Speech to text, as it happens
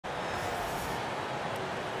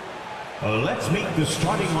Let's meet the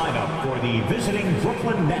starting lineup for the visiting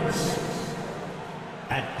Brooklyn Nets.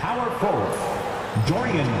 At power forward,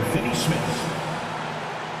 Dorian Finney-Smith.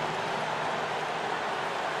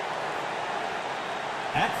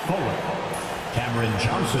 At forward, Cameron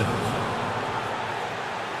Johnson.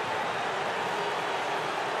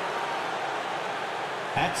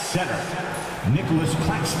 At center, Nicholas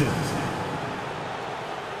Claxton.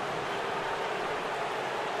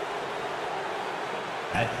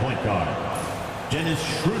 At point guard, Dennis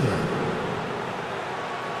Schroeder.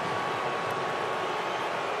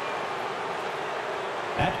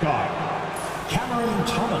 At guard, Cameron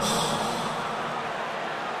Thomas.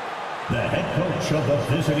 The head coach of the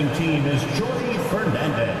visiting team is Jordi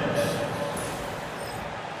Fernandez.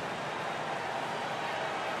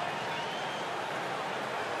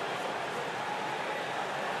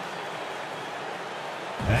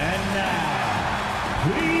 And now,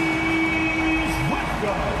 please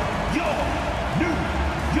welcome your New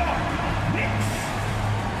York Knicks.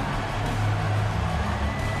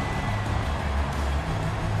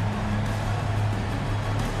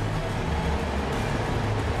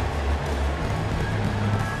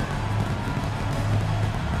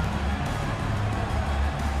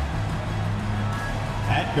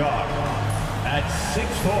 At guard, at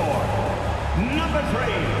 6'4", number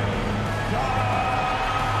 3, guard.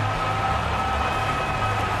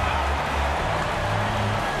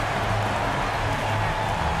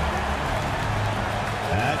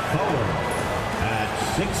 At forward, at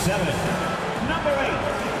 6'7", number 8,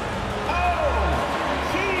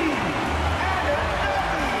 O.G. Anunoby.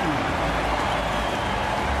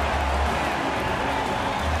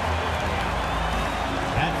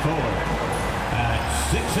 At forward, at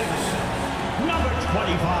 6'6", number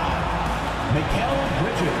 25, Mikal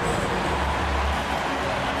Bridges.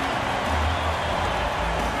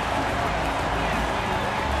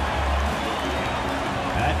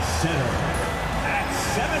 At center, at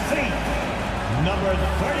 7 feet, number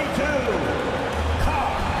 32,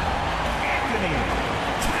 Karl Anthony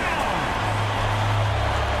Towns.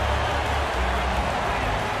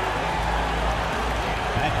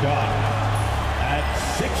 At guard, at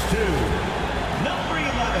 6'2", number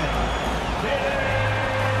 11,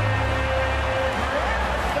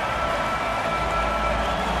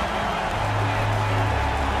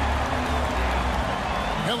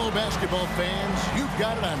 Hello, basketball fans. You've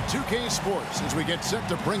got it on 2K Sports as we get set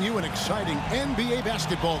to bring you an exciting NBA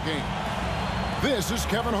basketball game. This is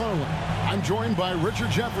Kevin Harlan. I'm joined by Richard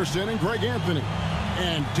Jefferson and Greg Anthony.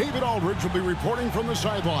 And David Aldridge will be reporting from the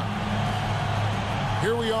sideline.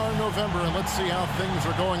 Here we are in November, and let's see how things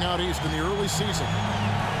are going out east in the early season.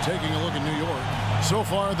 Taking a look at New York. So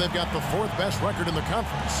far, they've got the 4th best record in the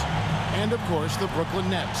conference. And, of course, the Brooklyn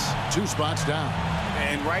Nets, 2 spots down.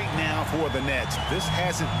 And right now for the Nets, this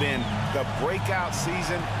hasn't been the breakout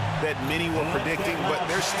season that many were predicting, but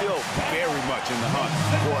they're still very much in the hunt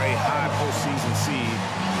for a high postseason seed,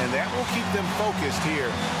 and that will keep them focused here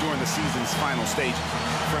during the season's final stages.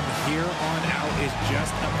 From here on out is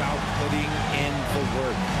just about putting in the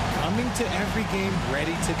work, coming to every game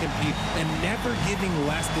ready to compete, and never giving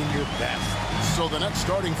less than your best. So the Nets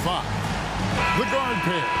starting 5. The guard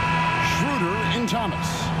pair, Schroeder and Thomas.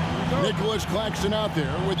 Nicholas Claxton out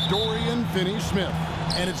there with Dorian Finney-Smith.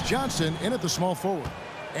 And it's Johnson in at the small forward.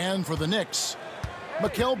 And for the Knicks,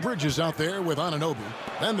 Mikal Bridges out there with Anunoby.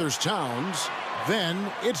 Then there's Towns. Then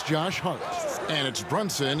it's Josh Hart. And it's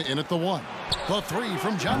Brunson in at the 1. The 3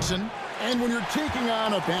 from Johnson. And when you're taking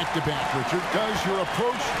on a back-to-back, Richard, does your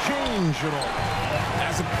approach change at all?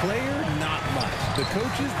 As a player, not much. The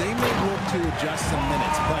coaches, they may look to adjust some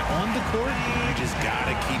minutes, but on the court, you just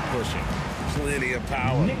gotta keep pushing. Plenty of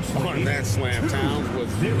power on that slam. Towns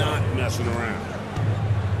was not messing around.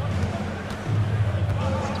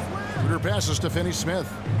 Schroeder passes to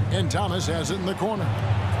Finney-Smith, and Thomas has it in the corner.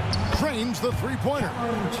 Drains the three-pointer.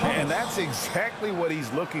 And that's exactly what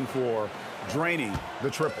he's looking for, draining the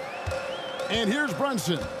triple. And here's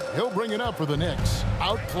Brunson. He'll bring it up for the Knicks.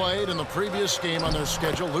 Outplayed in the previous game on their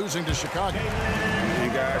schedule, losing to Chicago.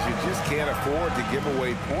 And guys, you just can't afford to give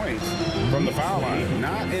away points from the foul line.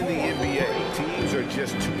 Not in the NBA. Teams are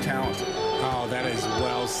just too talented. Oh, that is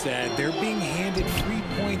well said. They're being handed free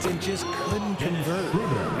points and just couldn't convert.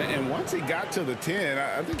 And once he got to the 10,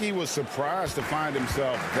 I think he was surprised to find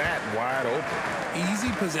himself that wide open. Easy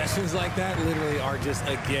possessions like that literally are just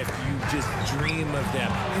a gift. You just dream of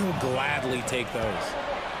them. You'll gladly take those.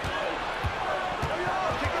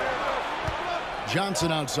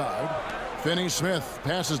 Johnson outside. Finney-Smith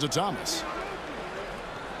passes to Thomas.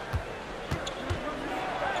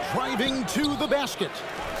 Driving to the basket.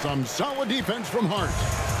 Some solid defense from Hart.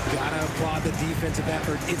 Gotta applaud the defensive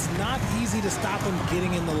effort. It's not easy to stop him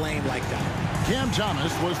getting in the lane like that. Cam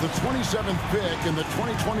Thomas was the 27th pick in the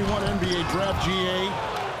 2021 NBA Draft GA.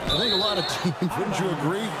 I think a lot of teams, wouldn't you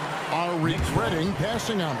agree, are regretting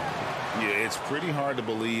passing on him. Yeah, it's pretty hard to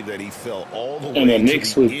believe that he fell all the way And the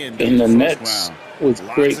Knicks in the Nets with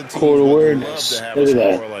great court awareness. Look at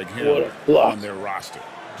that. What a block. On their roster.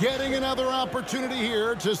 Getting another opportunity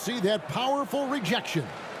here to see that powerful rejection.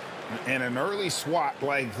 And an early swat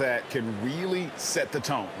like that can really set the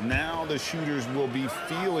tone. Now the shooters will be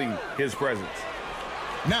feeling his presence.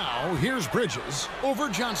 Now, here's Bridges over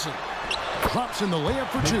Johnson. Drops in the layup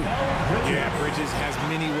for two. Yeah, Bridges has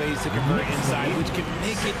many ways to convert inside, which can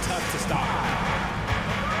make it tough to stop.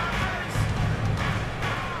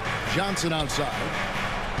 Johnson outside.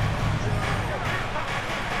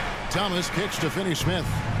 Thomas kicks to Finney-Smith.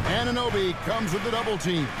 Anunoby comes with the double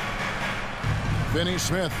team.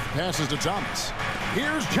 Finney-Smith passes to Thomas.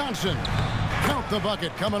 Here's Johnson. Count the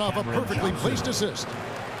bucket coming off a perfectly placed assist.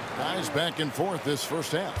 Guys back and forth this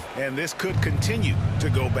first half. And this could continue to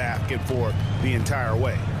go back and forth the entire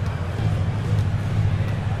way.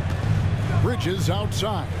 Bridges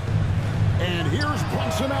outside. And here's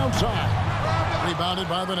Brunson outside. Rebounded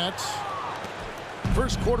by the Nets.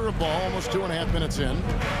 First quarter of ball, almost 2.5 minutes in.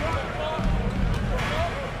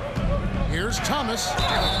 Here's Thomas.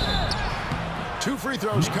 2 free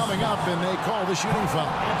throws coming up, and they call the shooting foul.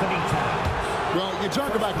 Well, you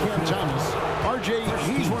talk about Cam Thomas. RJ,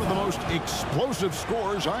 he's one of the most explosive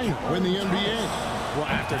scorers I know in the NBA. Well,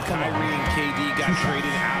 after Kyrie and KD got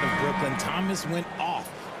traded out of Brooklyn, Thomas went off,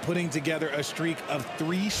 putting together a streak of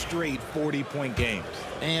 3 straight 40-point games.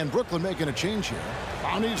 And Brooklyn making a change here.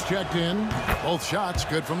 Bonnie's checked in. Both shots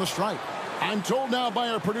good from the stripe. I'm told now by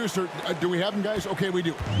our producer, do we have him, guys? Okay, we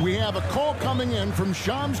do. We have a call coming in from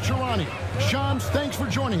Shams Charania. Shams, thanks for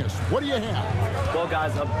joining us. What do you have? Well,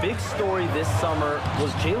 guys, a big story this summer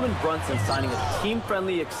was Jalen Brunson signing a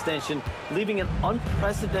team-friendly extension, leaving an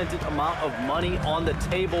unprecedented amount of money on the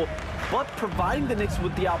table, but providing the Knicks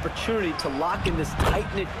with the opportunity to lock in this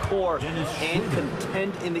tight-knit core and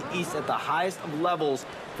contend in the East at the highest of levels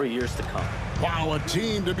for years to come. Wow, a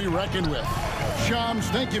team to be reckoned with. Shams,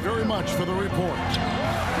 thank you very much for the report.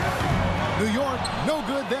 New York, no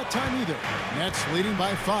good that time either. Nets leading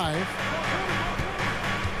by 5.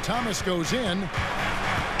 Thomas goes in.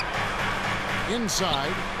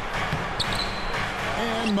 Inside.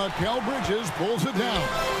 And Mikal Bridges pulls it down.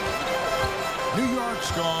 New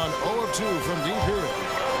York's gone 0 of 2 from deep here.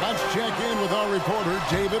 Let's check in with our reporter,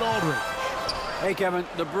 David Aldridge. Hey, Kevin,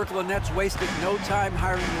 the Brooklyn Nets wasted no time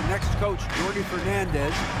hiring their next coach, Jordi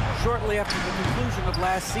Fernandez, shortly after the conclusion of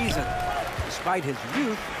last season. Despite his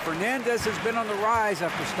youth, Fernandez has been on the rise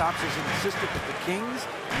after stops as an assistant with the Kings,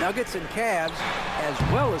 Nuggets, and Cavs,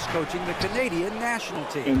 as well as coaching the Canadian national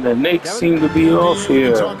team. And the Knicks seem to be off here.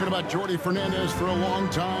 We've been talking about Jordi Fernandez for a long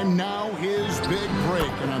time. Now his big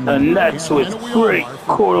break. And The Nets with great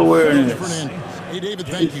court awareness. Hey, David,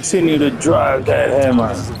 thank you. Continue to drive that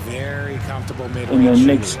hammer. Very comfortable And mid-range. the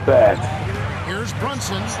Knicks back. Here's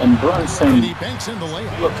Brunson. And Brunson He banks in the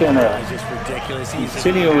layup. looking at It's just ridiculous. He's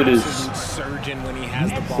continue with his absolute surgeon when he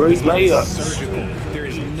has the ball. great He's layups. surgical. There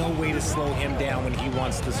is no way to slow him down when he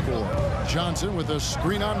wants to score. Johnson with a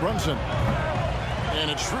screen on Brunson.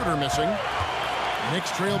 And it's Schroeder missing.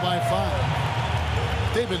 Knicks trail by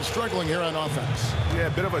 5. They've been struggling here on offense. Yeah,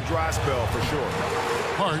 a bit of a dry spell for sure.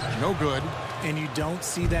 Hart, no good. And you don't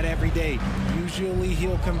see that every day. Usually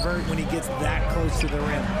he'll convert when he gets that close to the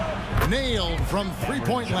rim. Nailed from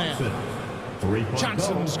three-point land.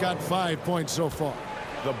 Johnson's got 5 points so far.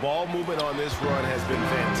 The ball movement on this run has been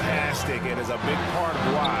fantastic and is a big part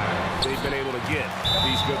of why they've been able to get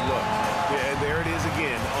these good looks. Yeah, and there it is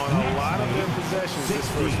again. On a lot of their possessions this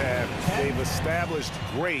first half, they've established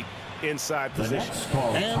great inside position.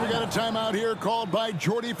 And we got a timeout here called by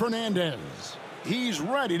Jordi Fernandez. He's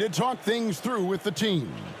ready to talk things through with the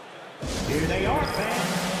team. Here they are,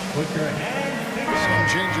 fans. Put your hands Some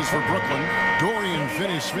changes for Brooklyn. Dorian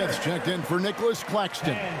Finney-Smith's checked in for Nicholas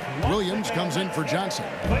Claxton. Williams comes in for Johnson.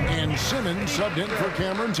 And Simmons subbed in for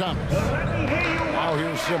Cameron Thomas. Now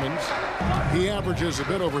here's Simmons. He averages a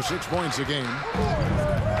bit over 6 points a game.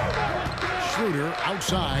 Schroeder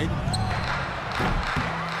outside.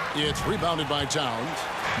 It's rebounded by Towns.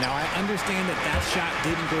 Now, I understand that that shot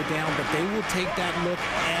didn't go down, but they will take that look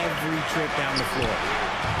every trip down the floor.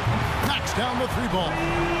 Knocks down the 3-ball.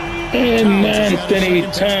 And Anthony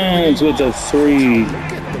Towns with a 3.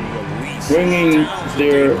 Bringing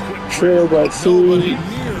their trail by 3. Nobody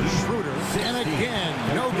near Schroeder. And again,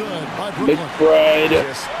 no good by Brooklyn. McBride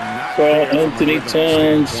Just not for there from Anthony the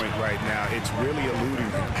rhythm Towns. standpoint right now. It's really eluding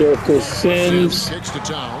him. Jericho Sims. Kicks to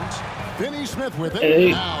Towns. Finney Smith with it. And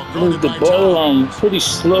they Now move the guarded by ball Towns. pretty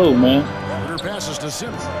slow, man. Passes to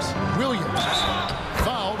Simmons. Williams.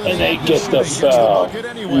 Fouled And they get the foul.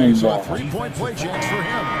 Anyway, so a 3-point play chance for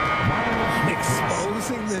him.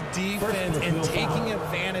 Exposing the defense and taking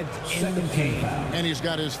advantage in the paint. And he's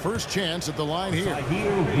got his first chance at the line here.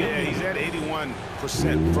 Yeah, he's at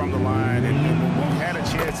 81% from the line. And when we've had a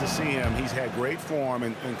chance to see him, he's had great form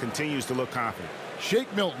and continues to look confident.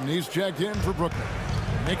 Shake Milton, he's checked in for Brooklyn.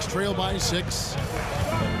 Knicks trail by 6.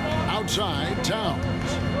 Outside, Towns.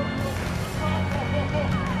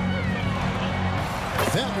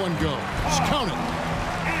 That one goes. Counted.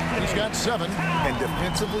 He's got 7. And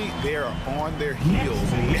defensively, they are on their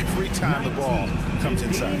heels every time the ball comes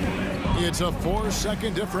inside. It's a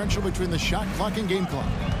 4-second differential between the shot clock and game clock.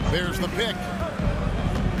 There's the pick.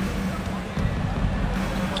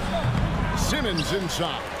 Simmons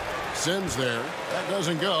inside. Sims there. That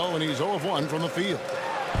doesn't go, and he's 0 of 1 from the field.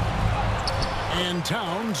 And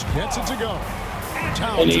Towns gets it to go.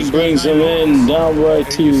 And he brings him in down right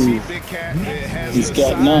to. He's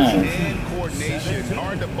got 9. Coordination.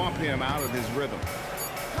 Hard to bump him out of his rhythm.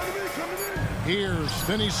 Here's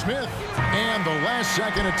Finney Smith, and the last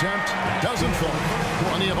second attempt doesn't fall.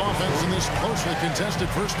 Plenty of offense in this closely contested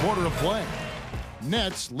first quarter of play.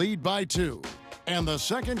 Nets lead by 2, and the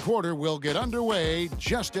second quarter will get underway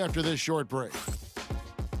just after this short break.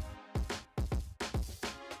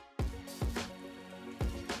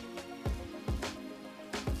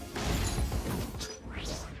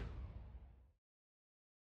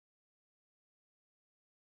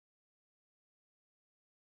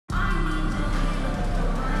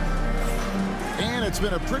 It's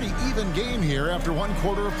been a pretty even game here after 1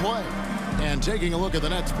 quarter of play. And taking a look at the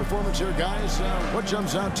Nets' performance here, guys, what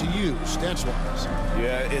jumps out to you stats-wise?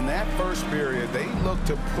 Yeah, in that first period, they looked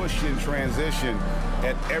to push in transition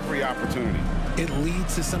at every opportunity. It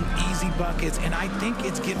leads to some easy buckets, and I think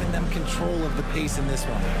it's given them control of the pace in this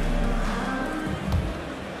one.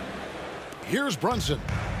 Here's Brunson.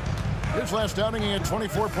 His last outing, he had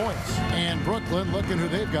 24 points. And Brooklyn, looking who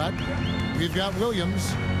they've got. We've got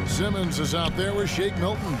Williams. Simmons is out there with Shake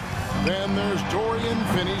Milton. Then there's Dorian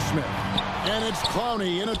Finney-Smith. And it's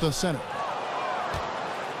Clowney in at the center.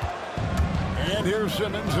 And here's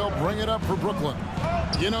Simmons. He'll bring it up for Brooklyn.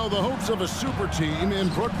 You know, the hopes of a super team in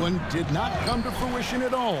Brooklyn did not come to fruition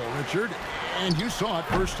at all, Richard. And you saw it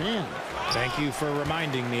firsthand. Thank you for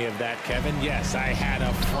reminding me of that, Kevin. Yes, I had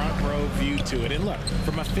a front row view to it. And look,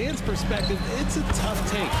 from a fan's perspective, it's a tough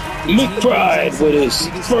take. McBride with his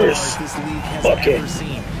first bucket.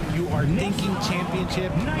 You are thinking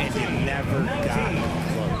championship, and you never got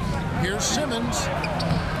close. Here's Simmons.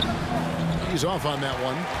 He's off on that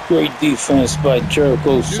one. Great defense by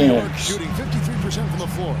Jericho Sims. New York shooting 53% from the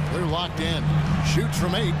floor. They're locked in. Shoots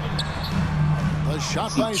from 8. A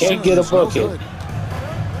shot by Simmons. Can't get a bucket.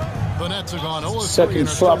 The Nets have gone 0-3. Second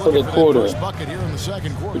flop of the quarter Bucket here in the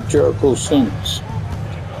second quarter. for Jericho Sims.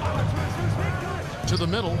 To the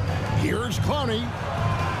middle. Here's Clowney.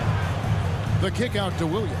 The kick out to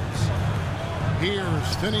Williams.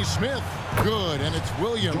 Here's Finney-Smith. Good, and it's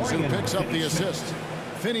Williams who picks up the assist.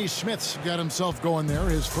 Finney-Smith's got himself going there.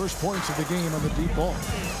 His first points of the game on the deep ball.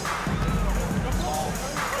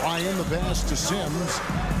 Ryan the pass to Sims.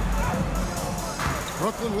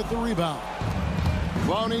 Brooklyn with the rebound.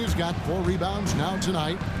 Clowney's got 4 rebounds now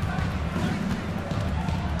tonight.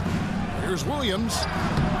 Here's Williams.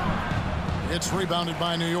 It's rebounded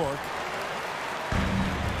by New York.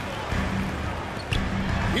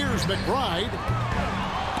 Here's McBride.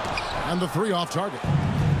 And the 3 off target.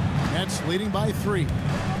 Nets leading by 3.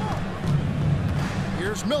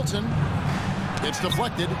 Here's Milton. It's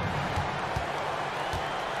deflected.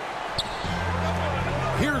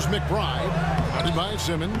 Here's McBride. Guarded by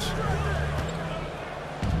Simmons.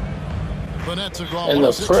 The Nets have gone and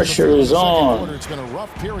the pressure is on. It's been a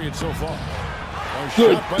rough period so far.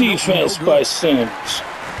 Good defense by Sims.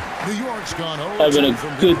 New York's gone having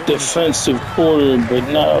a good defensive quarter, but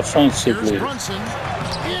not offensively.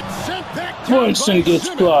 Brunson gets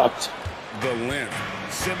blocked. The length.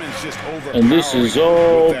 Simmons just overpowering. And this has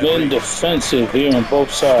all been defensive here on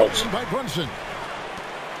both sides. By Brunson.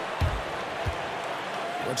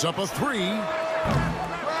 Puts up a 3.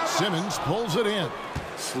 Simmons pulls it in.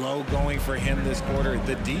 Slow going for him this quarter.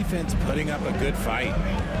 The defense putting up a good fight.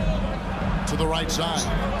 To the right side.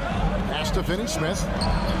 Pass to Finney-Smith.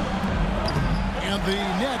 And the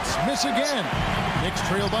Nets miss again. Knicks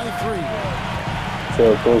trail by 3.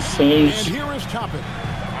 Jericho Sims. And here is Toppin.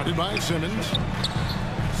 Guarded by Simmons.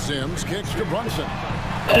 Sims kicks to Brunson.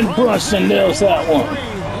 And Brunson nails that one.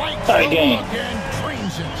 Tie game. And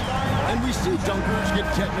trains it. And we see dunkers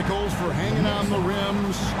Let's get technicals for hanging on the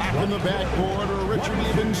rim, slapping the backboard, or Richard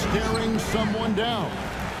even staring someone down.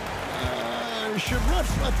 Should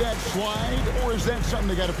refs let that slide, or is that something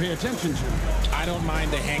they got to pay attention to? I don't mind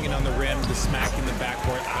the hanging on the rim, the smacking the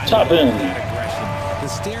backboard. I Top love in. that aggression. The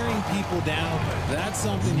staring people down, that's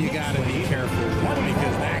something you got to be careful with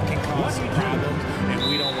because that can cause some problems, and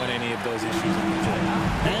we don't want any of those issues on the court.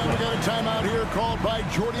 And we got a timeout here called by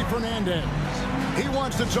Jordi Fernandez. He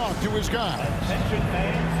wants to talk to his guys. And a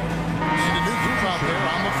new group out there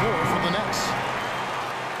on the floor for the Knicks.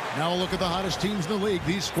 Now a look at the hottest teams in the league.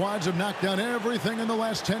 These squads have knocked down everything in the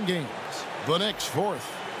last 10 games. The Knicks fourth.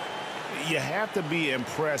 You have to be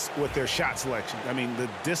impressed with their shot selection. I mean, the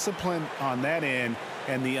discipline on that end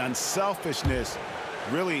and the unselfishness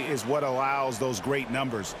really is what allows those great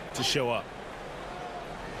numbers to show up.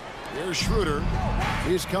 Here's Schroeder.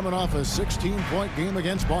 He's coming off a 16-point game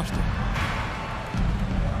against Boston.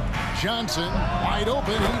 Johnson, wide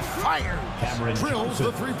open, he fires. Drills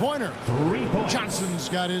the three-pointer. Johnson's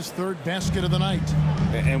got his third basket of the night.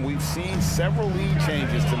 And we've seen several lead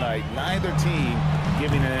changes tonight. Neither team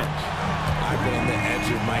giving an edge. I've been on the edge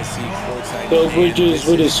of my seat courtside. Bill Bridges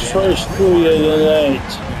with his first 3 of the night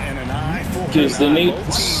gives the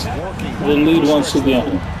Knicks the lead once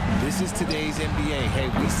again. This is today's NBA. Hey,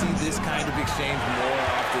 we see this kind of exchange more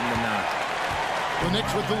often than not. The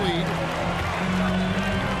Knicks with the lead.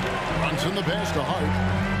 Brunson the pass to Hart.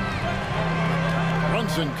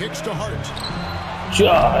 Brunson kicks to Hart.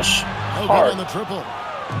 Josh Hart. On the triple.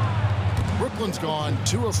 Brooklyn's gone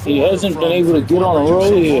 2 of 4. He hasn't been able to get on a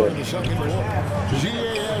roll here. As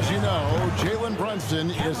you know, Jalen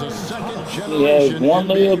Brunson is a second-generation. He had one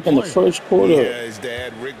layup in the first quarter. Yeah, his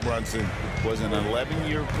dad, Rick Brunson, was an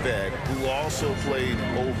 11-year vet who also played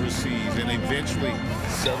overseas and eventually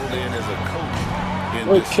settled in as a coach in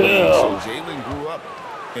this league. So Jalen grew up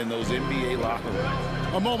in those NBA locker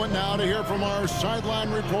rooms. A moment now to hear from our sideline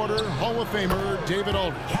reporter, Hall of Famer David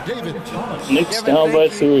Aldridge. David. Knicks down by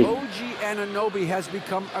 3. OG Anunoby has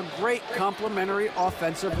become a great complementary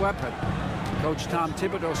offensive weapon. Coach Tom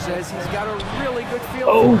Thibodeau says he's got a really good feel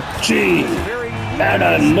for it. OG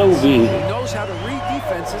Anunoby. He knows how to read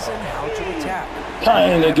defenses and how to attack.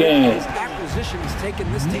 Tying the game. His acquisition has taken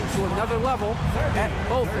this team to another level at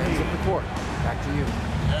both ends of the court. Back to you.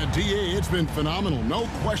 DA, it's been phenomenal. No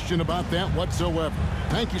question about that whatsoever.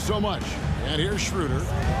 Thank you so much. And here's Schroeder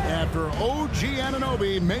after OG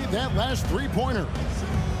Anunoby made that last three-pointer.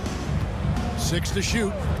 6 to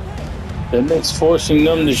shoot. The Knicks forcing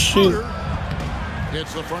them to shoot.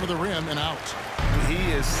 Hits the front of the rim and out. He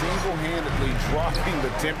is single-handedly dropping the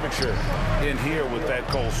temperature in here with that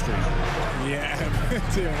cold streak. Yeah,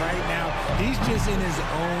 right now, he's just in his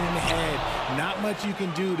own head. Not much you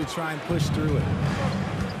can do to try and push through it.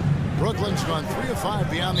 Brooklyn's gone 3 of 5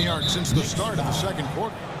 beyond the arc since the start of the second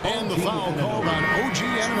quarter. And the foul called on OG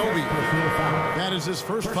Anunoby. That is his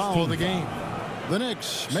first foul of the game. The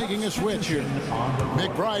Knicks making a switch.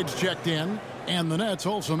 McBride's checked in, and the Nets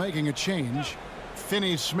also making a change.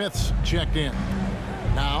 Finney-Smith's checked in.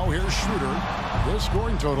 Now here's Schroeder. His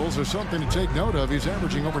scoring totals are something to take note of. He's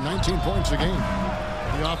averaging over 19 points a game.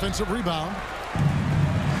 The offensive rebound.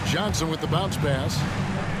 Johnson with the bounce pass.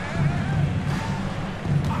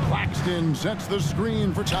 Claxton sets the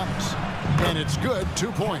screen for Thomas. And it's good,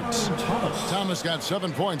 2 points. Thomas got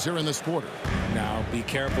 7 points here in this quarter. Now be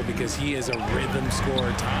careful because he is a rhythm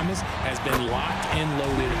scorer. Thomas has been locked and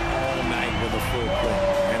loaded all night with a full clip.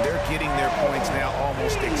 And they're getting their points now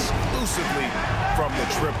almost exclusively from the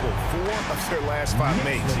triple. 4 of their last 5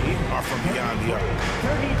 makes are from beyond the arc.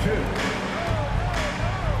 32.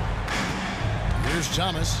 Here's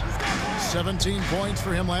Thomas. 17 points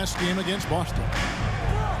for him last game against Boston.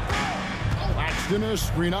 Claxton a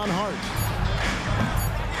screen on Hart.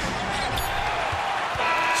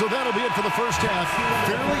 So that'll be it for the first half.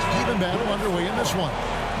 Fairly even battle underway in this one.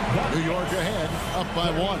 New York ahead, up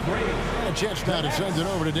by 1. And a chance now to send it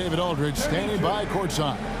over to David Aldridge, standing by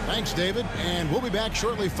courtside. Thanks, David. And we'll be back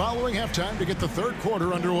shortly following halftime to get the third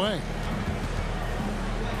quarter underway.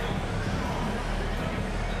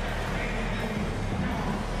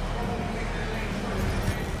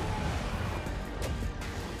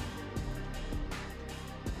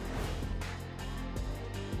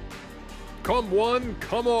 Come one,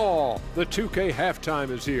 come all. The 2K halftime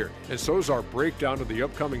is here, and so is our breakdown of the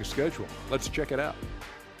upcoming schedule. Let's check it out.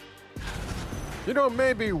 You know,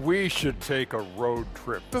 maybe we should take a road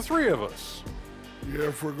trip, the 3 of us. Yeah,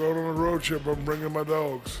 if we're going on a road trip, I'm bringing my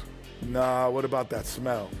dogs. Nah, what about that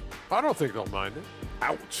smell? I don't think they'll mind it.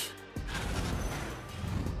 Ouch.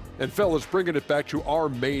 And fellas, bringing it back to our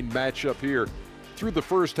main matchup here. Through the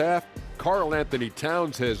first half, Karl Anthony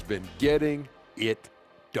Towns has been getting it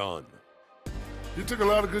done. He took a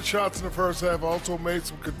lot of good shots in the first half, also made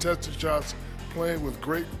some contested shots, playing with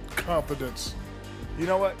great confidence. You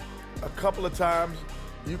know what? A couple of times,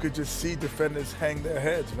 you could just see defenders hang their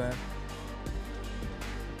heads, man.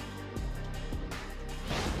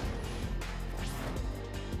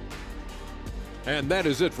 And that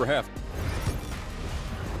is it for half.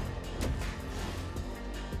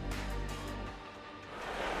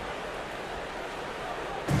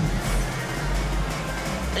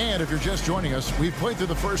 And if you're just joining us, we've played through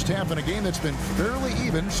the first half in a game that's been fairly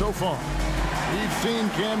even so far. We've seen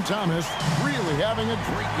Cam Thomas really having a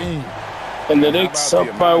great game. And the Knicks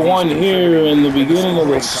up by 1 here in the beginning of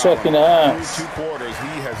the second half.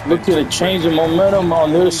 Look at a change of momentum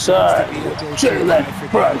on their side. Jalen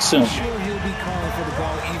Brunson. I'm sure he'll be calling for the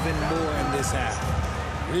ball even more in this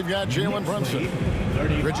half. We've got Jalen Brunson.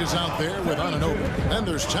 Bridges out there with Anunoby. Then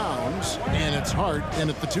there's Towns, and it's Hart in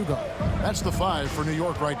at the 2 guard. That's the 5 for New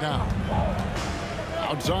York right now.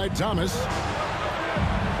 Outside Thomas.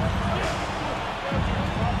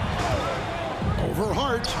 Over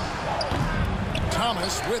Hart.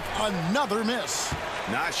 Thomas with another miss.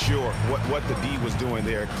 Not sure what the D was doing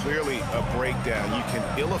there. Clearly a breakdown. You can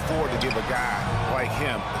ill afford to give a guy like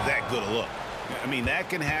him that good a look. I mean, that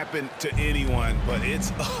can happen to anyone, but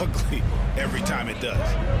it's ugly every time it does.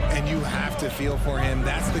 And you have to feel for him.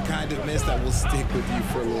 That's the kind of miss that will stick with you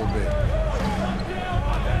for a little bit.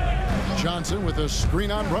 Johnson with a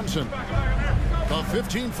screen on Brunson. A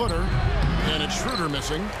 15-footer, and it's Schroeder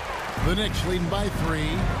missing. The Knicks leading by 3.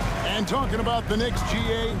 And talking about the Knicks,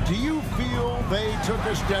 GA, do you feel they took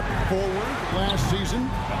a step forward last season?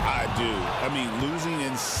 I do. I mean, losing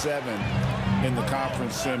in 7 in the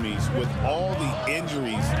conference semis with all the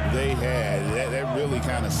injuries they had, that really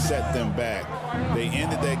kind of set them back. They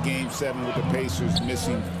ended that game 7 with the Pacers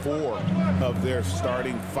missing 4 of their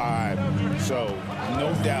starting 5. So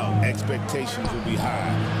no doubt expectations will be high.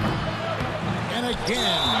 And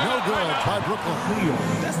again, no good by Brooklyn.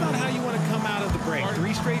 That's not how you want to come out of the break.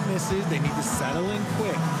 3 straight misses. They need to settle in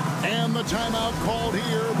quick. And the timeout called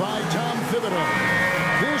here by Tom Thibodeau.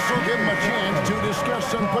 This will give him a chance to discuss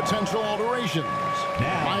some potential alterations.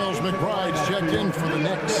 Miles McBride's checked in for the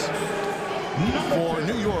Knicks. For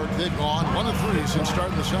New York, they've gone 1 of 3 since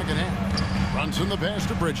starting the second half. Brunson the pass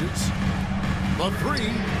to Bridges. The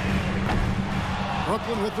 3.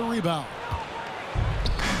 Brooklyn with the rebound.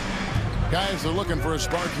 Guys are looking for a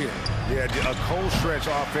spark here. Yeah, a cold stretch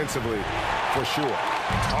offensively, for sure.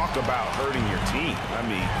 Talk about hurting your team. I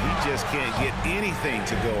mean, he just can't get anything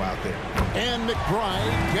to go out there. And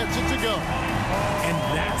McBride gets it to go. And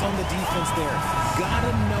that's on the defense there.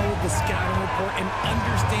 Gotta know the scouting report and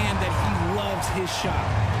understand that he loves his shot.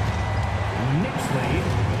 Knicks lead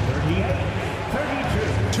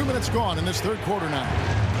 38-32. 2 minutes gone in this third quarter now.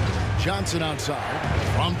 Johnson outside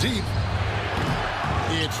from deep.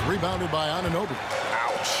 It's rebounded by Anunoby.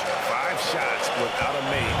 Ouch. 5 shots without a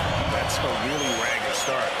make. That's a really ragged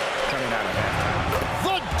start coming out of halftime.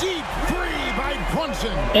 The deep 3 by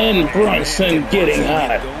Brunson. And Brunson getting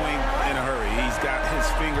hot. Going in a hurry. He's got his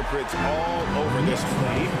fingerprints all over this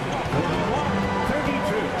play.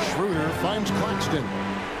 32. Schroeder finds Claxton.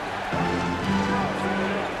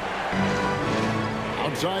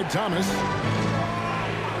 Outside Thomas.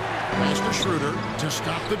 Pass to Schroeder to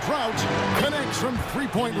stop the drought. Connects from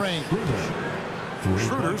 3-point range.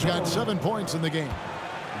 Schroeder's got 7 points in the game.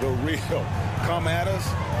 The real. Come at us,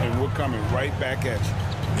 and we're coming right back at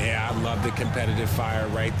you. Yeah, I love the competitive fire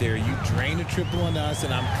right there. You drain a triple on us,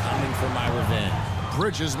 and I'm coming for my revenge.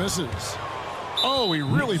 Bridges misses. Oh, he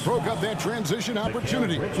really broke up that transition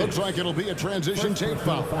opportunity. Looks like it'll be a transition tape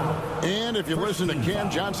foul. And if you listen to Cam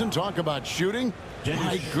Johnson talk about shooting,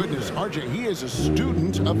 my goodness, RJ, he is a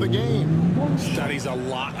student of the game. Studies a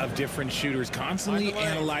lot of different shooters, constantly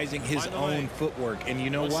analyzing his own footwork. And you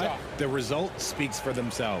know what? The result speaks for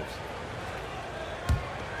themselves.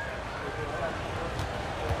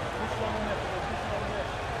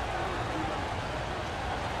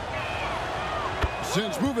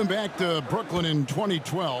 Since moving back to Brooklyn in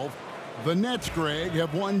 2012, the Nets, Greg,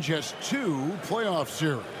 have won just 2 playoff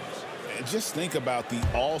series. Just think about the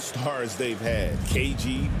all-stars they've had.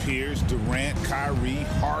 KG, Pierce, Durant, Kyrie,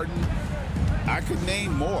 Harden. I could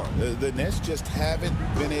name more. The Nets just haven't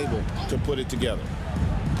been able to put it together.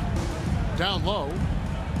 Down low.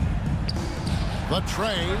 The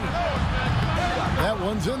tray. That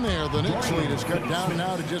one's in there. The Knicks lead is cut down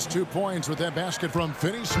now to just 2 points with that basket from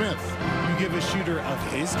Finney Smith. You give a shooter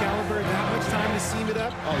of his caliber that much time to seam it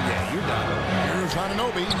up? Oh, yeah, you're done. Here's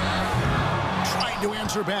Anunoby. Trying to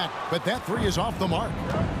answer back, but that 3 is off the mark.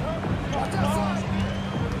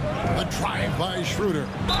 The drive by Schroeder.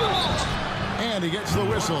 And he gets the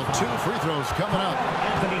whistle. 2 free throws coming up.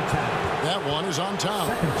 That one is on top.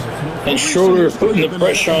 And Schroeder putting the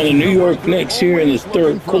pressure on the New York Knicks here in the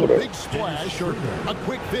third quarter. Big splash or a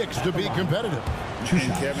quick fix to be competitive.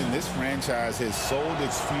 And Kevin, this franchise has sold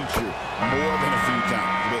its future more than a few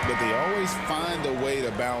times, but they always find a way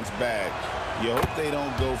to bounce back. You hope they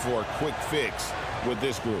don't go for a quick fix with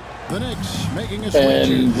this group. The Knicks making a switch.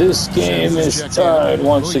 And this game is tied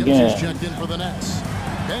once again. Checked in for the Nets.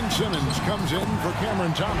 Ben Simmons comes in for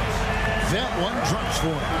Cameron Thomas. That one drops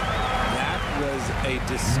for him. That was a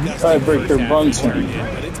disgusting tiebreaker Brunson.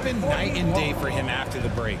 But it's been night and day for him after the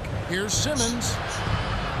break. Here's Simmons.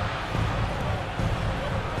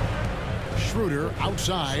 Schroeder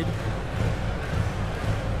outside.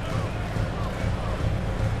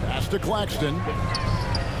 Pass to Claxton.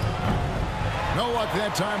 No luck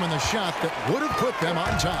that time on the shot that would have put them on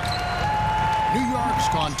top. New York's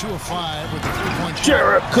gone 2 of 5 with the 3-point shot.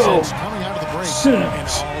 Jericho coming out of the break. And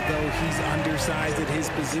although he's undersized at his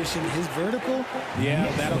position, his vertical,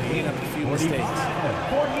 that'll clean up a few mistakes.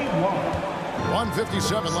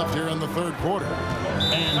 1:57 left here in the third quarter.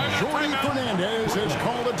 And Jordi Fernandez has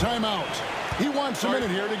called a timeout. He wants a minute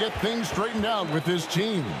here to get things straightened out with his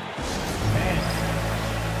team.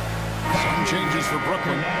 Some changes for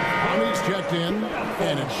Brooklyn. Conley's checked in,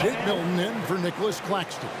 and it's Jake Milton in for Nicholas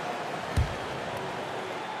Claxton.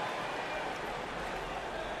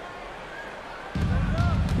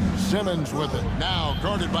 Simmons with it, now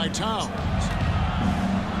guarded by Towns.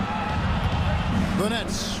 The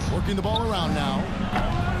Nets working the ball around now.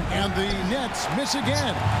 And the Nets miss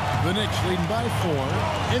again. The Knicks leading by 4.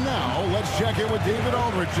 And now let's check in with David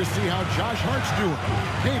Aldridge to see how Josh Hart's doing.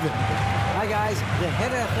 David. Hi, guys. The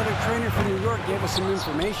head athletic trainer for New York gave us some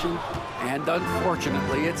information, and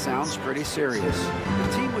unfortunately, it sounds pretty serious.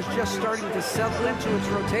 The team was just starting to settle into its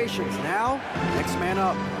rotations. Now, next man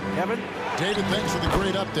up. Kevin? David, thanks for the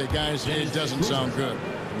great update, guys. It doesn't sound good.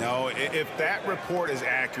 No, if that report is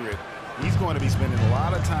accurate, he's going to be spending a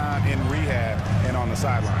lot of time in rehab and on the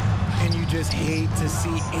sideline. And you just hate to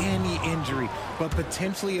see any injury, but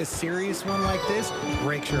potentially a serious one like this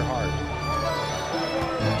breaks your heart.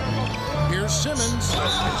 Here's Simmons.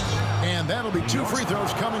 And that'll be 2 free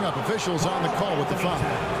throws coming up. Officials on the call with the foul.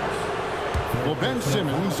 Well, Ben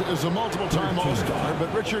Simmons is a multiple-time All-Star,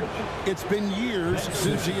 but Richard, it's been years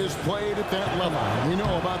since he has played at that level. We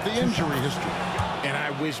know about the injury history. And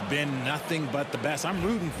I wish Ben nothing but the best. I'm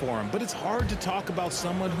rooting for him, but it's hard to talk about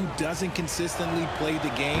someone who doesn't consistently play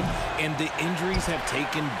the game, and the injuries have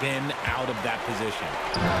taken Ben out of that position.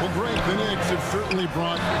 Well, Greg, the Knicks have certainly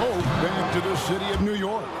brought hope back to the city of New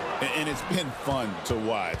York. And it's been fun to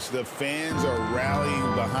watch. The fans are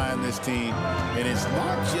rallying behind this team, and it's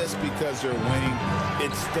not just because they're winning,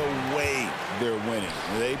 it's the way they're winning.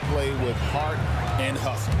 They play with heart and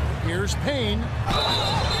hustle. Here's Payne.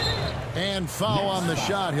 And foul on the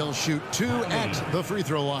shot. He'll shoot 2 at the free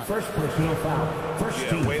throw line. First personal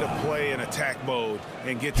foul. Way to play in attack mode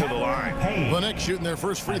and get to the line. The Knicks shooting their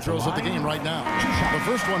first free throws of the game right now. The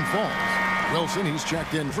first one falls. Wilson, he's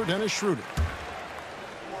checked in for Dennis Schroeder.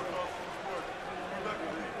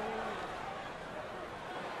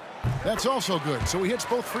 That's also good, so he hits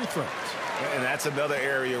both free throws. And that's another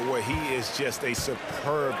area where he is just a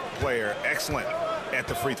superb player. Excellent at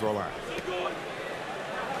the free throw line.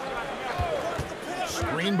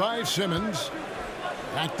 Screen by Simmons.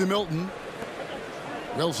 Back to Milton.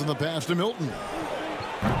 Wilson the pass to Milton.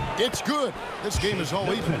 It's good. This game is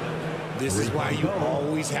all even. This is why you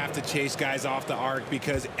always have to chase guys off the arc,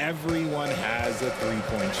 because everyone has a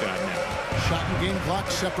three-point shot now. Shot and game clock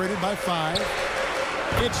separated by 5.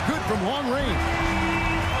 It's good from long range.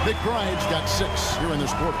 McBride's got 6 here in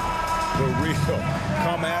this quarter. The real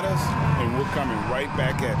come at us, and we're coming right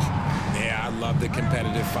back at you. Yeah, I love the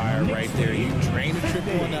competitive fire right there. You drain a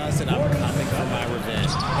triple on us, and I'm coming for my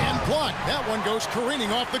revenge. And blocked. That one goes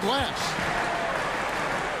careening off the glass.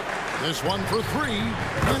 This one for 3.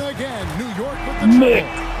 And again, New York with the triple.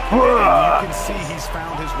 You can see he's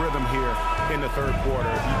found his rhythm here in the third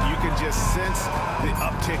quarter. You can just sense the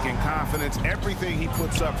uptick in confidence. Everything he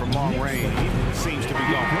puts up from long range seems to be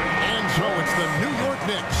going. And so it's the New York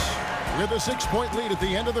Knicks with a 6-point lead at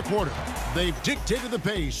the end of the quarter. They've dictated the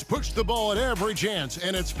pace, pushed the ball at every chance,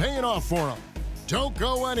 and it's paying off for them. Don't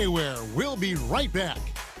go anywhere. We'll be right back.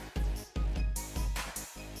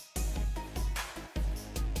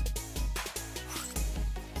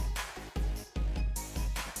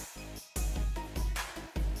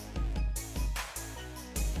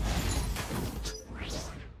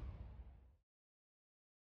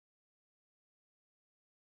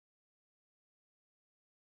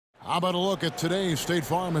 How about a look at today's State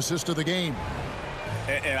Farm assist of the game?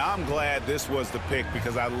 And I'm glad this was the pick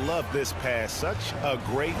because I love this pass. Such a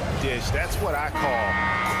great dish. That's what I call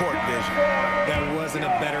court vision. That wasn't a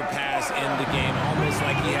better pass in the game. Almost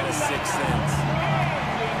like he had a sixth sense.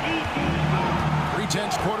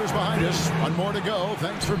 3/10 quarters behind us. One more to go.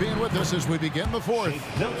 Thanks for being with us as we begin the fourth.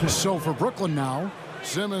 So for Brooklyn now,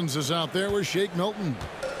 Simmons is out there with Shake Milton.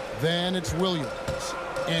 Then it's Williams.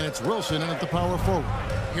 And it's Wilson in at the power forward.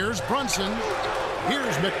 Here's Brunson.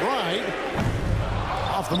 Here's McBride.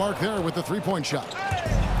 Off the mark there with the three-point shot.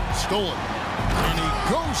 Stolen. And he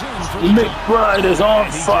goes in for the McBride is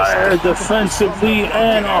on fire defensively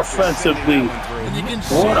and offensively. And you can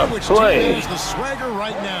see What a which play. team has the swagger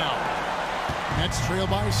right now. Nets trail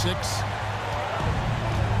by 6.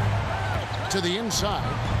 To the inside.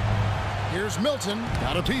 Here's Milton.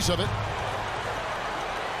 Got a piece of it.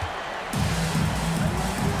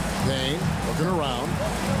 They looking around.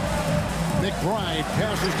 McBride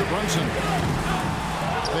passes to Brunson.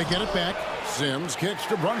 They get it back. Sims kicks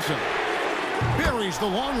to Brunson. Buries the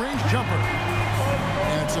long-range jumper.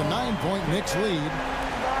 And it's a 9-point Knicks lead.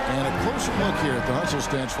 And a closer look here at the hustle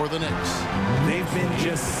stance for the Knicks. They've been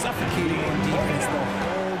just suffocating on defense the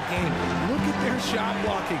whole game. Look at their shot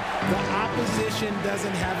blocking. The opposition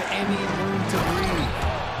doesn't have any room to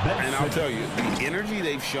breathe. And I'll tell you, the energy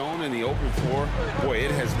they've shown in the open floor, boy,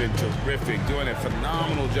 it has been terrific. Doing a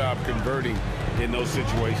phenomenal job converting in those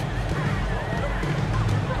situations.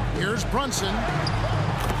 Here's Brunson.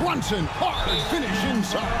 Brunson, hard finish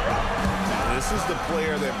inside. This is the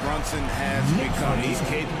player that Brunson has become. He's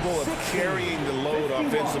capable of carrying the load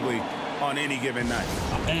offensively on any given night.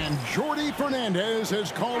 And Jordi Fernandez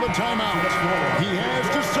has called a timeout. He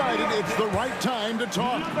has decided it's the right time to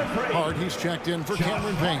talk. Hard, he's checked in for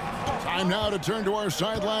Cameron Payne. Time now to turn to our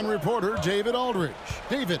sideline reporter, David Aldridge.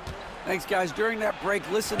 David. Thanks, guys. During that break,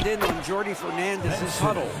 listened in on Jordi Fernandez's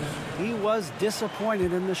huddle. He was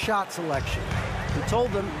disappointed in the shot selection. He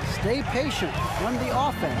told them, stay patient, run the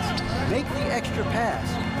offense, make the extra pass.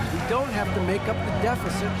 We don't have to make up the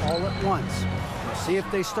deficit all at once. We'll see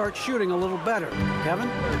if they start shooting a little better. Kevin?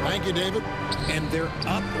 Thank you, David. And they're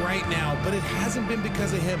up right now, but it hasn't been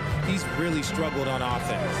because of him. He's really struggled on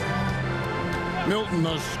offense. Milton,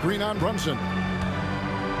 a screen on Brunson.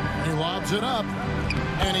 He lobs it up,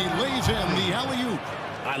 and he lays in the alley-oop.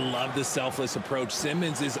 I love the selfless approach.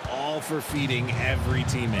 Simmons is all for feeding every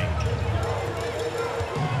teammate.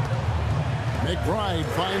 McBride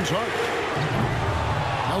finds Hart.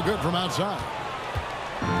 No good from outside.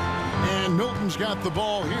 And Milton's got the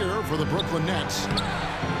ball here for the Brooklyn Nets.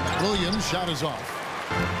 Williams' shot is off.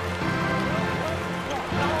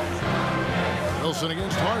 Wilson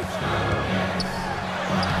against Hart.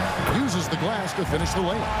 Uses the glass to finish the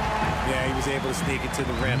layup. Yeah, he was able to sneak it to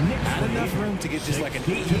the rim. Not enough room to get just like an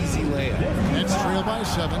easy layup. Nets trail by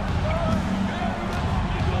 7.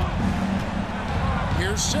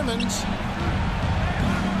 Here's Simmons.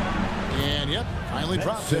 And yep, finally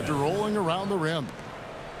drops after rolling around the rim.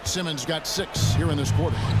 Simmons got 6 here in this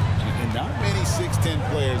quarter. And not many 6'10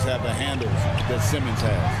 players have the handles that Simmons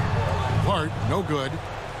has. Hart, no good.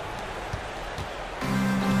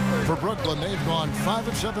 For Brooklyn, they've gone 5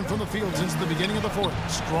 of 7 from the field since the beginning of the fourth.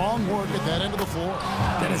 Strong work at that end of the floor.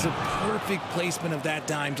 That is a perfect placement of that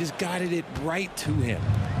dime. Just guided it right to him.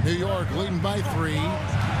 New York leading by 3.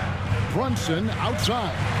 Brunson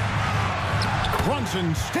outside.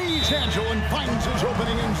 Brunson stays agile and finds his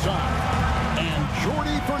opening inside. And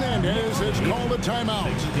Jordi Fernandez has called a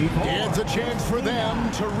timeout. It's a chance for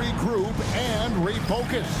them to regroup and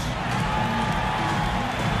refocus.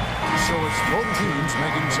 So it's both teams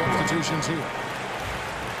making substitutions here.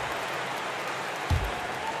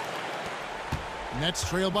 Nets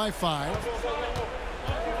trail by 5.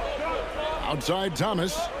 Outside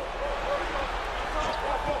Thomas.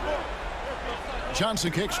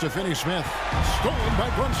 Johnson kicks to Finney Smith. Stolen by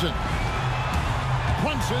Brunson.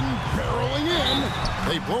 Brunson barreling in.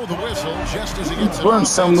 They blow the whistle just as he gets it.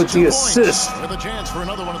 Brunson with the assist. With a chance for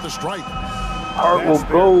another one at the stripe. Hart will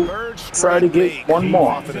go try to get one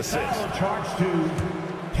more. Charge to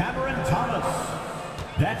Cameron Thomas.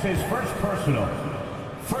 That's his first personal.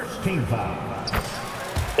 First team foul.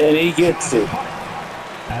 And he gets it.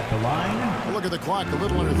 At the line. Look at the clock. A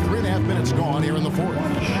little under 3.5 minutes gone here in the fourth.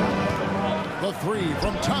 The 3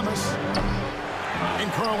 from Thomas.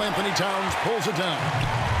 And Karl Anthony Towns pulls it down.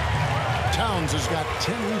 Towns has got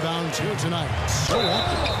 10 rebounds here tonight. So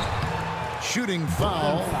active. Shooting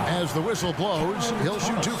foul as the whistle blows. He'll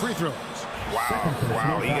shoot 2 free throws.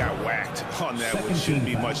 Wow, he got whacked on that one. Shouldn't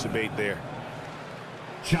be much debate there.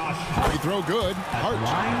 Josh. Free throw good. Hart.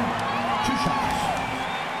 Line, 2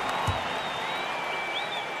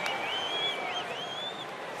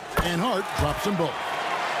 shots. And Hart drops them both.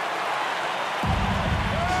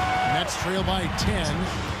 Nets trail by 10.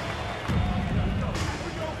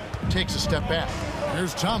 Takes a step back.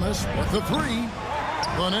 Here's Thomas with the three.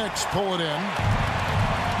 The Knicks pull it in.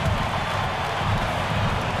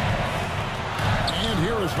 And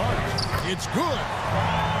here is Hart. It's good.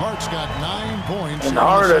 Hart's got 9 points. And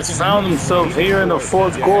Hart has found himself here in the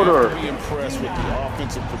fourth quarter. Very impressed with the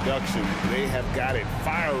offensive production. They have got it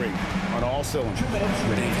firing on all cylinders. They've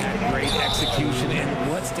had great execution, and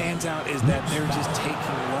what stands out is that they're just taking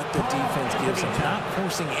what the defense gives them, not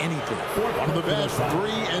forcing anything. One of the best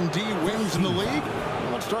 3-and-D wings in the league.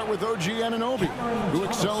 Let's start with OG Anunoby, who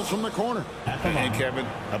excels from the corner. And Kevin,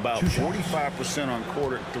 about 45% on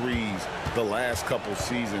quarter threes the last couple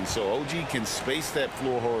seasons. So OG can space that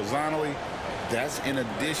floor horizontally. That's in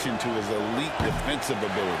addition to his elite defensive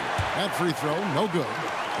ability. That free throw, no good.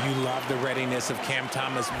 You love the readiness of Cam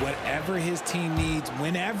Thomas. Whatever his team needs,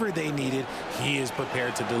 whenever they need it, he is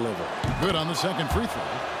prepared to deliver. Good on the second free throw.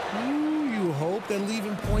 Ooh, you hope that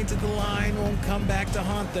leaving points at the line won't come back to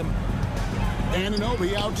haunt them.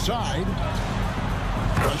 Anunoby outside.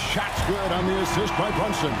 The shot's good on the assist by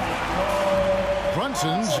Brunson.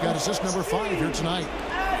 Brunson's got assist number 5 here tonight.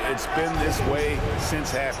 It's been this way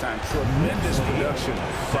since halftime. Tremendous production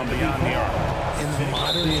from beyond the arc. In the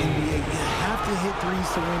modern NBA, you have to hit threes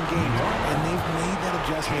to win games, and they've made that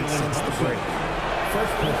adjustment since the break.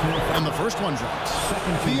 And the first one drops.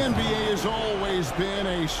 The NBA has always been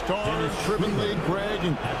a star-driven league, Greg,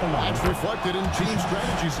 and that's reflected in team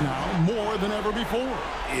strategies now more than ever before.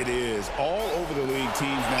 It is. All over the league,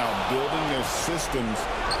 teams now building their systems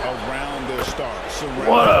around their stars.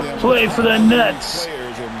 What a play for the Nets.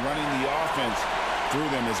 Players and running the offense through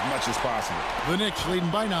them as much as possible. The Knicks leading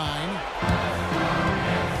by 9.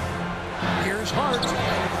 Here's Hart.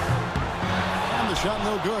 And the shot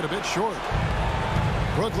no good, a bit short.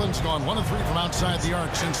 Brooklyn's gone 1 of 3 from outside the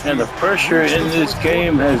arc since. And the pressure in this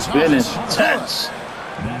game has been intense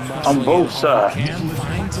on both sides. Cam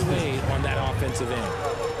finds a way on that offensive end.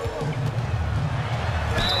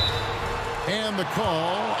 And the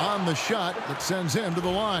call on the shot that sends him to the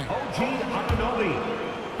line. OG Anunoby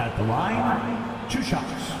at the line, 2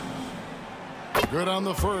 shots. Good on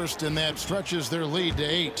the first, and that stretches their lead to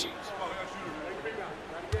 8.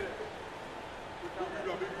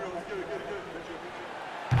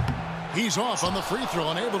 He's off on the free throw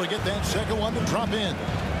and able to get that second one to drop in.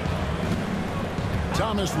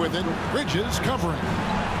 Thomas with it. Bridges covering.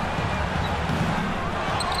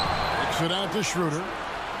 Kicks it out to Schroeder.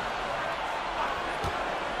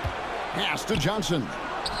 Pass to Johnson.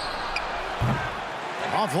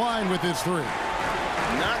 Offline with his 3.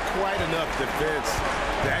 Not quite enough defense.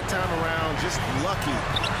 That time around, just lucky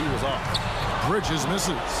he was off. Bridges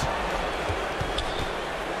misses.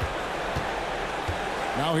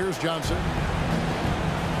 Now here's Johnson.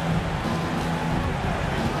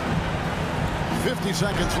 50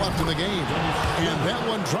 seconds left in the game. And that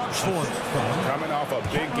one drops for him. Coming off a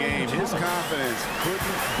big game, his confidence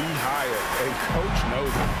couldn't be higher. And coach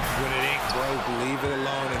knows it. When it ain't broke, leave it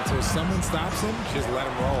alone. Until someone stops him, just let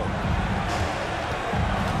him roll.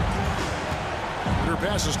 Her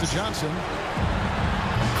passes to Johnson.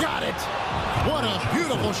 Got it. What a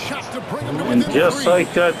beautiful shot to bring him to within 3. And just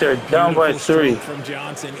like that, they're down by 3. From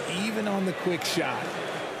Johnson, even on the quick shot.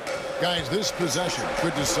 Guys, this possession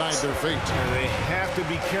could decide their fate. They have to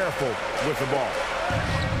be careful with the ball.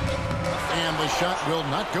 And the shot will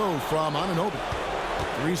not go from Anunoby.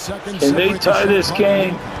 3 seconds. Can they tie this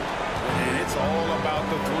game? And it's all about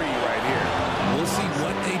the 3 right here. We'll see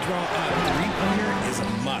what they draw up. 3-pointer is a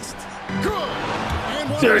must. Good.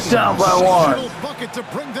 They're down by 1. Bucket to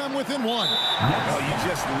bring them within 1. You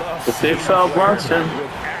just love if they foul Brunson,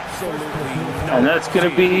 and that's going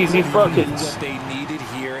to be easy buckets. What they needed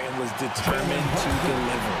here and was determined to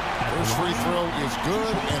deliver. First free throw is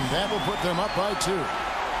good, and that will put them up by 2.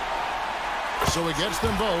 So he gets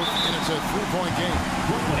them both, and it's a 3-point game.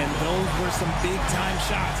 And those were some big-time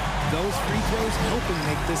shots. Those free throws helping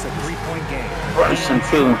make this a 3-point game. Brunson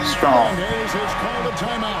feeling strong. Hernandez has called a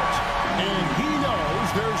timeout, and he knows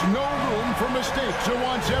there's no room for mistakes. He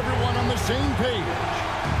wants everyone on the same page.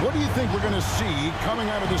 What do you think we're going to see coming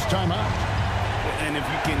out of this timeout? And if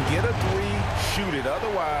you can get a 3, shoot it.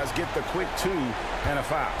 Otherwise, get the quick 2 and a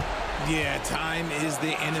foul. Yeah, time is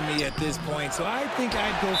the enemy at this point, so I think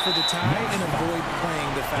I'd go for the tie and avoid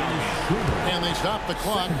playing the foul. And they stop the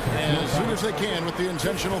clock as soon as they can with the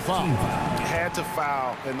intentional foul. Had to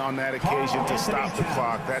foul, and on that occasion to stop the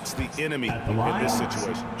clock. That's the enemy in this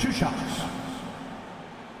situation. 2 shots.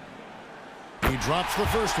 He drops the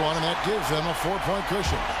first one, and that gives them a 4-point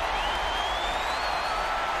cushion.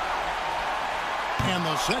 And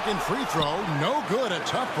the second free throw, no good. A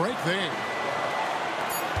tough break there.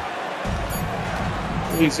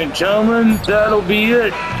 Ladies and gentlemen, that'll be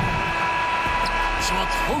it.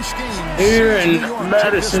 Here in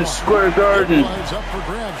Madison Square Garden,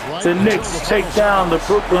 the Knicks take down the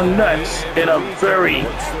Brooklyn Nets in a very,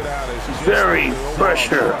 very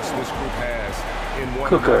pressure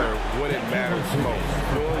cooker. When it matters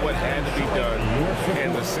most, knowing what had to be done,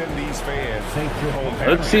 and to send these fans home.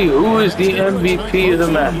 Let's see who is the MVP of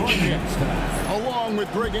the match. Along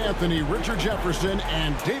with Greg Anthony, Richard Jefferson,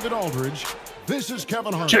 and David Aldridge, this is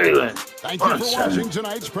Kevin Harlan. Jalen. Thank you for watching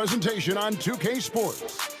tonight's presentation on 2K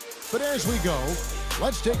Sports. But as we go,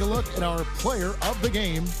 let's take a look at our player of the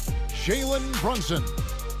game, Jalen Brunson.